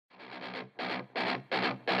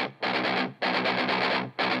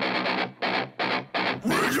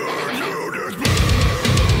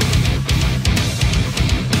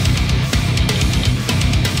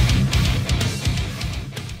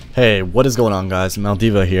Hey, what is going on, guys?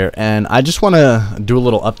 Maldiva here, and I just want to do a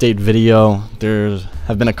little update video. There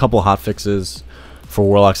have been a couple hotfixes for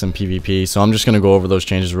Warlocks and PvP, so I'm just going to go over those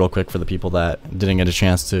changes real quick for the people that didn't get a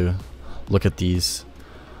chance to look at these.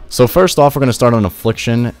 So first off, we're going to start on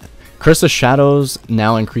Affliction. Curse of Shadows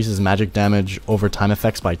now increases magic damage over time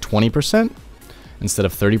effects by 20% instead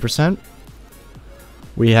of 30%.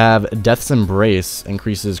 We have Death's Embrace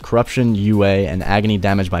increases Corruption, UA, and Agony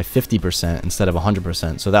damage by 50% instead of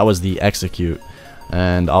 100%. So that was the Execute,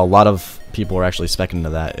 and a lot of people were actually spec'ing into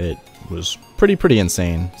that. It was pretty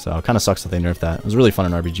insane, so it kind of sucks that they nerfed that. It was really fun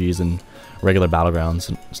in RPGs and regular battlegrounds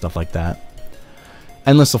and stuff like that.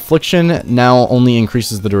 Endless Affliction now only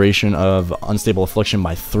increases the duration of Unstable Affliction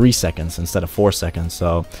by 3 seconds instead of 4 seconds.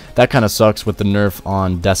 So that kind of sucks with the nerf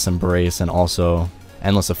on Death's Embrace and also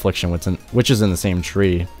Endless Affliction, which is in the same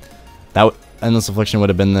tree. That Endless Affliction would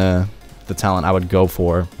have been the talent I would go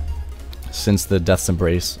for since the Death's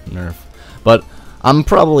Embrace nerf. But I'm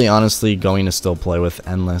probably honestly going to still play with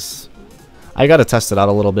Endless. I gotta test it out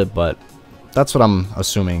a little bit, but that's what I'm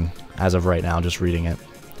assuming as of right now, just reading it.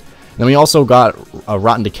 Then we also got a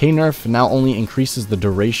Rotten Decay nerf. Now only increases the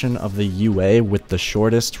duration of the UA with the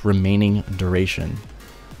shortest remaining duration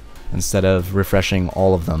instead of refreshing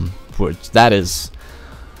all of them, which that is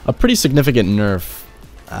a pretty significant nerf.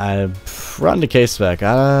 Rotten Decay spec,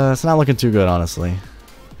 it's not looking too good, honestly.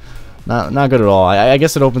 Not good at all. I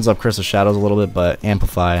guess it opens up Curse of Shadows a little bit, but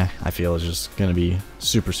Amplify, I feel, is just going to be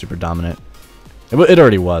super dominant. It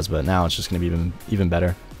already was, but now it's just going to be even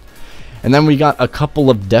better. And then we got a couple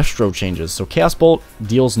of Destro changes. So Chaos Bolt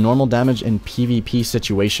deals normal damage in PvP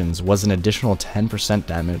situations, was an additional 10%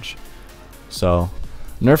 damage. So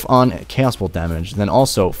nerf on Chaos Bolt damage. Then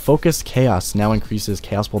also, Focus Chaos now increases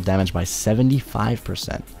Chaos Bolt damage by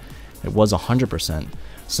 75%. It was 100%.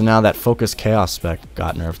 So now that Focus Chaos spec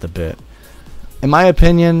got nerfed a bit. In my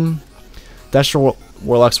opinion, Destro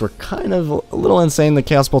Warlocks were kind of a little insane. The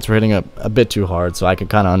Chaos Bolts were hitting a bit too hard, so I could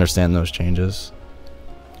kind of understand those changes.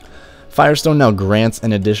 Firestone now grants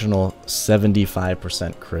an additional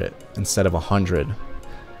 75% crit instead of 100.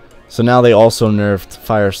 So now they also nerfed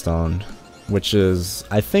Firestone, which is,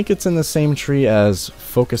 I think it's in the same tree as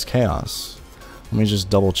Focus Chaos. Let me just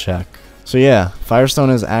double check. So yeah, Firestone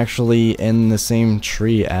is actually in the same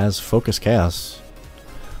tree as Focus Chaos,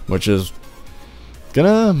 which is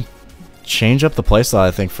gonna change up the playstyle,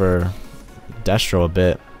 I think, for Destro a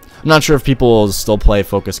bit. I'm not sure if people will still play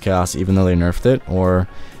Focus Chaos even though they nerfed it, or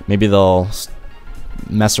maybe they'll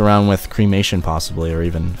mess around with Cremation possibly, or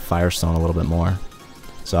even Firestone a little bit more.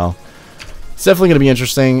 So it's definitely going to be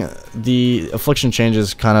interesting. The Affliction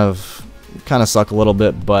changes kind of suck a little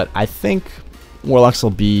bit, but I think Warlocks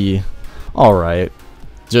will be alright.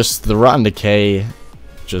 Just the Rotten Decay,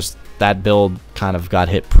 just that build kind of got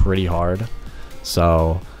hit pretty hard.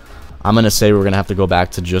 So I'm going to say we're going to have to go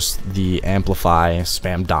back to just the Amplify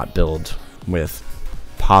spam dot build with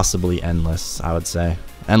possibly Endless, I would say.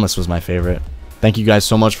 Endless was my favorite. Thank you guys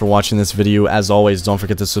so much for watching this video. As always, don't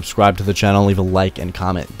forget to subscribe to the channel, leave a like and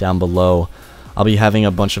comment down below. I'll be having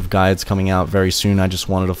a bunch of guides coming out very soon. I just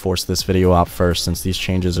wanted to force this video out first since these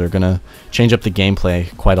changes are going to change up the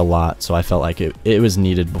gameplay quite a lot. So I felt like it was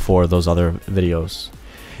needed before those other videos.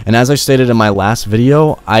 And as I stated in my last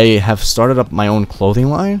video, I have started up my own clothing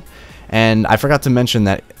line. And I forgot to mention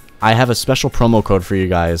that I have a special promo code for you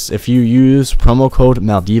guys. If you use promo code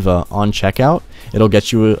Maldiva on checkout, it'll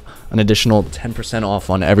get you an additional 10%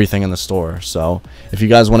 off on everything in the store. So if you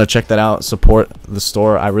guys want to check that out, support the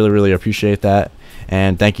store, I really appreciate that.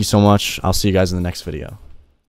 And thank you so much. I'll see you guys in the next video.